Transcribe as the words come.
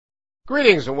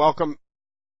Greetings and welcome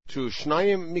to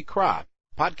Shnayim Mikra,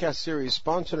 podcast series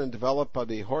sponsored and developed by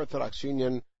the Orthodox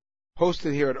Union,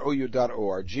 hosted here at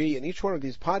OU.org. In each one of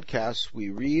these podcasts, we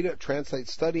read, translate,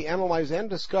 study, analyze, and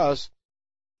discuss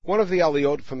one of the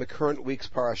aliyot from the current week's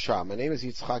parasha. My name is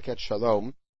Yitzchak Et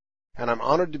Shalom, and I'm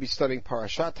honored to be studying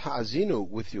Parashat Ha'azinu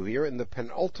with you here in the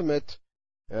penultimate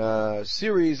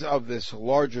series of this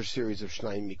larger series of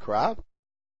Shnayim Mikra.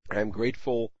 I'm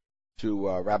grateful to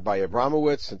Rabbi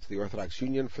Abramowitz and to the Orthodox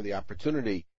Union for the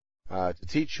opportunity to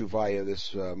teach you via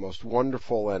this most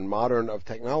wonderful and modern of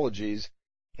technologies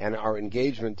and our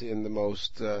engagement in the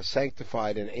most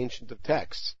sanctified and ancient of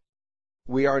texts.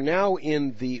 We are now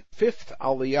in the fifth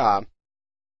aliyah,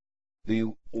 the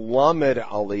Lamed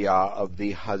aliyah of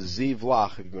the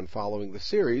Hazivlach, if you've been following the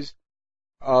series,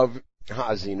 of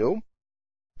Ha'azinu.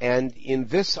 And in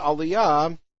this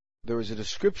aliyah, there is a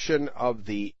description of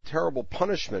the terrible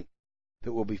punishment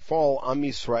that will befall Am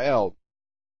Yisrael,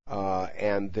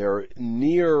 and their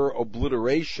near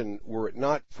obliteration were it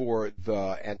not for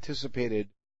the anticipated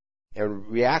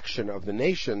reaction of the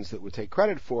nations that would take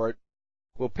credit for it.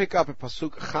 We'll pick up at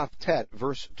Pasuk Chavtet,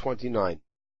 verse 29.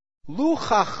 Lu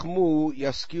chachmu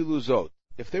yaskilu zot.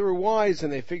 If they were wise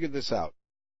and they figured this out,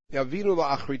 yavinu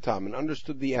la'achritam, and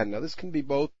understood the end. Now this can be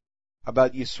both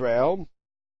about Yisrael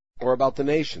or about the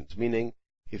nations, meaning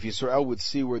if Yisrael would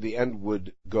see where the end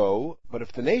would go, but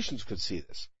if the nations could see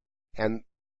this, and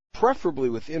preferably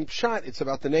within Pshat, it's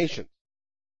about the nations.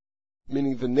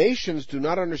 Meaning the nations do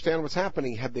not understand what's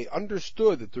happening. Had they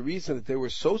understood that the reason that they were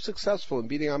so successful in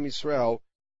beating Am Yisrael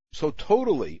so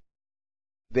totally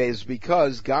is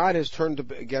because God has turned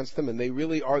against them and they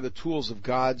really are the tools of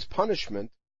God's punishment,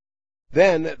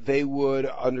 then they would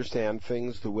understand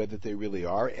things the way that they really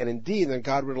are, and indeed then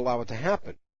God would allow it to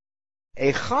happen.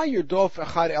 How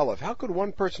could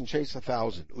one person chase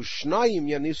 1,000? Ushnayim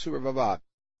yanisu revavat,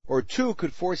 or two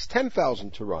could force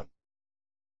 10,000 to run.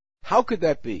 How could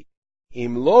that be?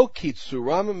 Im lo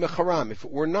kitzuram mecharam, if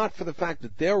it were not for the fact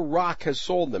that their rock has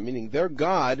sold them, meaning their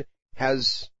God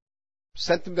has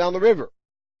sent them down the river.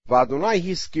 Vadonai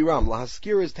hiskiram,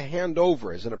 lahaskir is to hand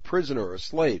over, as in a prisoner or a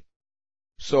slave.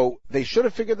 So they should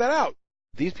have figured that out.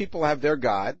 These people have their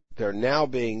God. They're now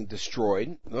being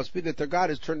destroyed. It must be that their God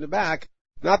has turned them back,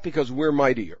 not because we're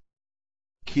mightier.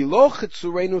 Kilo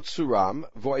chitzurenu tsuram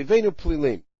vo'ivenu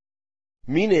plilim.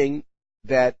 Meaning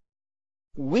that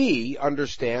we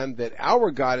understand that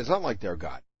our God is not like their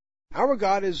God. Our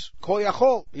God is kol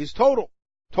yachol. He's total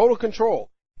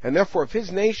control. And therefore, if his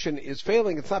nation is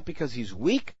failing, it's not because he's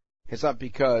weak. It's not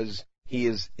because he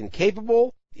is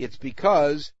incapable. It's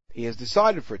because he has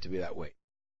decided for it to be that way.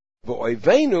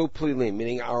 V'oivenu plilim,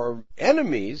 meaning our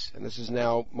enemies, and this is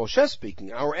now Moshe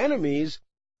speaking, our enemies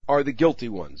are the guilty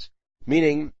ones,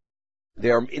 meaning they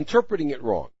are interpreting it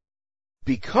wrong.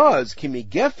 Because kimi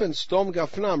gefen stom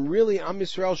gafnam, really Am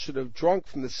Yisrael should have drunk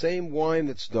from the same wine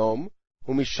that Sdom,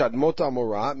 umishadmot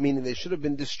Amorah, meaning they should have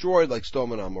been destroyed like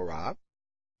Sdom and Amorah.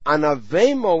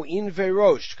 Anavemo in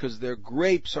verosh, because their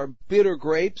grapes are bitter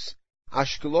grapes.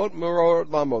 Ashkelot meror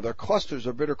lamo, their clusters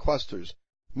are bitter clusters.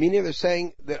 Meaning they're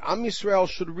saying that Am Yisrael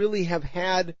should really have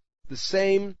had the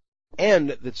same end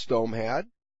that Sdom had,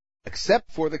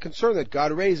 except for the concern that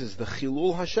God raises, the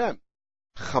Chilul Hashem.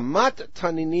 Chamat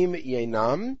taninim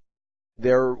yenam,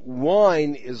 their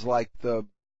wine is like the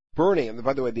burning, and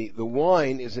by the way, the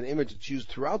wine is an image that's used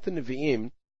throughout the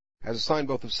Nevi'im as a sign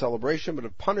both of celebration but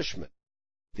of punishment.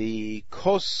 The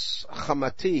kos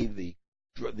chamati,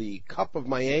 the cup of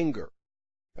my anger,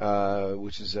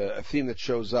 which is a theme that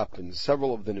shows up in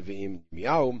several of the Nevi'im.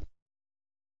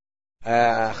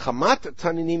 Chamat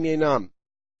taninim yenam.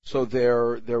 So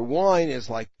their wine is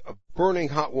like a burning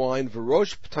hot wine,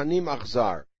 v'rosh ptanim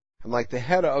achzar, and like the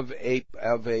head of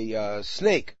a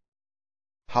snake.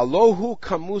 Halohu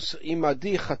kamus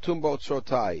imadi chatum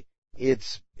ba'otzrotai.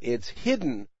 It's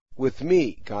hidden with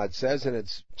me, God says, and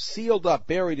it's sealed up,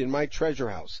 buried in my treasure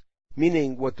house.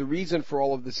 Meaning what the reason for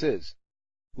all of this is.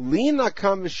 Li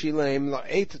nakam v'shilem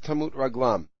la'et tamut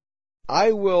raglam.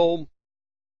 I will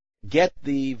get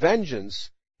the vengeance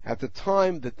at the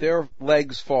time that their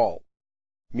legs fall.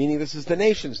 Meaning this is the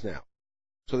nations now.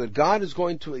 So that God is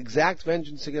going to exact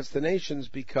vengeance against the nations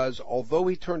because although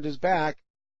he turned his back,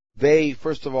 they,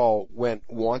 first of all, went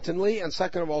wantonly, and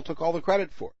second of all, took all the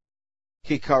credit for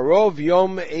it. Kikarov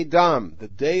yom edam, the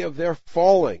day of their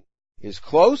falling, is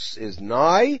close, is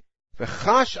nigh.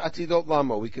 V'chash atidot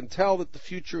lamo, we can tell that the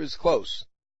future is close.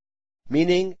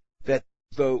 Meaning that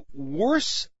the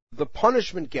worse the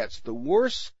punishment gets, the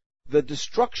worse the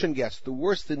destruction gets, the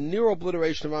worse the near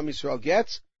obliteration of Am Yisrael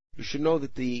gets, you should know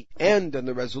that the end and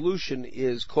the resolution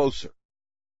is closer.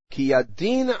 Ki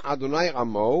yadin Adonai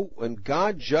amo, when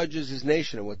God judges his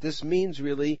nation, and what this means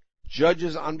really,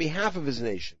 judges on behalf of his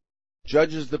nation,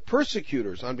 judges the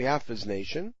persecutors on behalf of his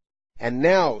nation, and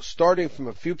now, starting from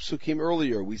a few psukim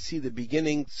earlier, we see the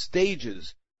beginning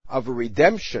stages of a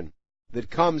redemption that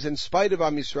comes in spite of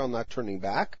Am Yisrael not turning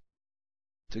back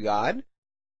to God.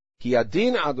 Ki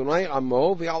yadin Adonai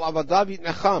amo v'al avadav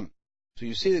yitnecham. So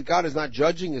you see that God is not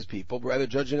judging his people, but rather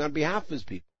judging on behalf of his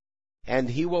people. And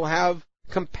he will have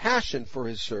compassion for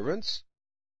his servants.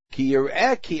 Ki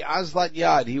yireh ki azlat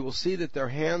yad. He will see that their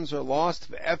hands are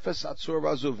lost. V'efes atzur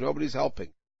v'azuv. Nobody's helping.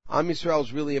 Am Yisrael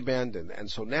is really abandoned.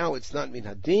 And so now it's not min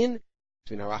hadin,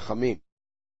 it's min harachamim.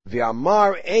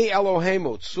 V'amar ei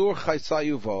Elohemu tzur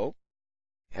chaysayuvo.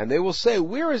 And they will say,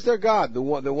 where is their God? The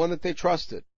one that they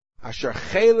trusted. Asher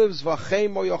chelivs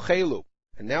v'chemo yochelu.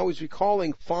 And now he's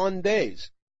recalling fond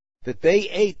days that they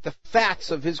ate the fats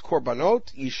of his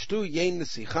korbanot. Yishtu yein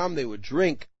nesicham. They would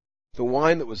drink the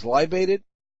wine that was libated.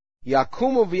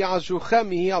 Yakumu v'yazruchem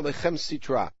mihi alechem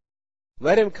sitra.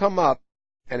 Let him come up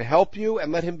and help you,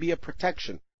 and let him be a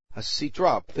protection, a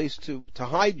sitra, a place to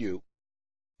hide you.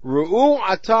 Ru'u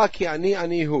ata ki ani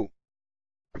anihu.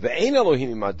 Ve'ein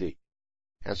Elohim imadi.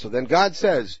 And so then God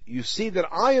says, you see that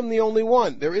I am the only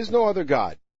one. There is no other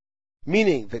God.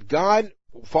 Meaning that God,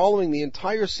 following the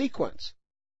entire sequence,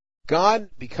 God,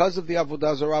 because of the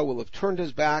Avodah Zarah, will have turned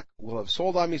his back, will have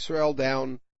sold Am Yisrael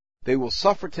down. They will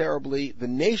suffer terribly. The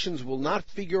nations will not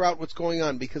figure out what's going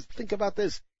on, because think about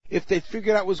this. If they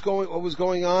figured out what was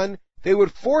going on, they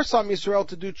would force Am Yisrael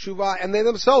to do tshuva, and they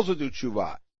themselves would do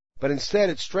tshuva. But instead,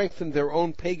 it strengthened their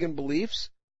own pagan beliefs.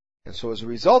 And so as a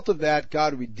result of that,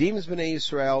 God redeems Bnei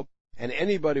Yisrael, and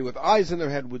anybody with eyes in their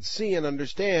head would see and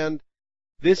understand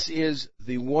this is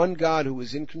the one God who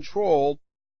is in control,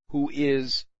 who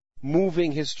is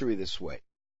moving history this way.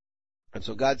 And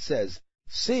so God says,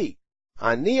 see,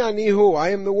 Ani anihu, I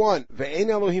am the one, ve'ein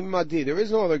Elohim madi, there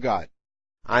is no other God.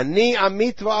 Ani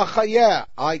amit v'achayeh,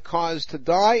 I cause to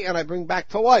die and I bring back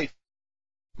to life.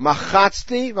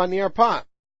 Machatzti v'nirpa,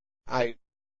 I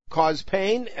cause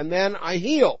pain and then I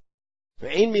heal.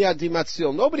 Ve'ein miyadi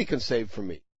matzil, nobody can save from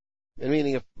me.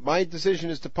 Meaning, if my decision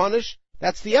is to punish,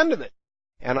 that's the end of it.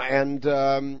 And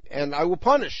I will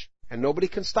punish, and nobody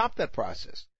can stop that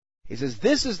process. He says,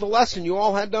 this is the lesson you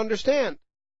all had to understand.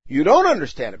 You don't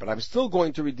understand it, but I'm still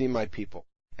going to redeem my people.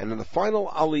 And in the final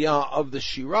aliyah of the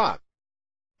Shirah,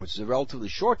 which is a relatively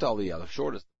short aliyah, the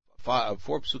shortest of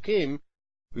 4 psukim,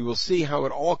 we will see how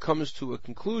it all comes to a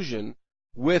conclusion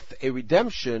with a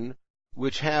redemption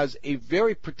which has a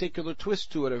very particular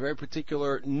twist to it, a very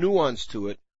particular nuance to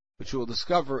it, which we will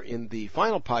discover in the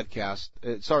final podcast,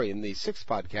 in the 6th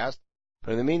podcast.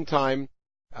 But in the meantime,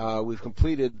 we've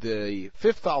completed the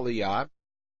 5th aliyah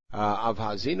of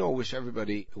Hazino. Wish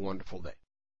everybody a wonderful day.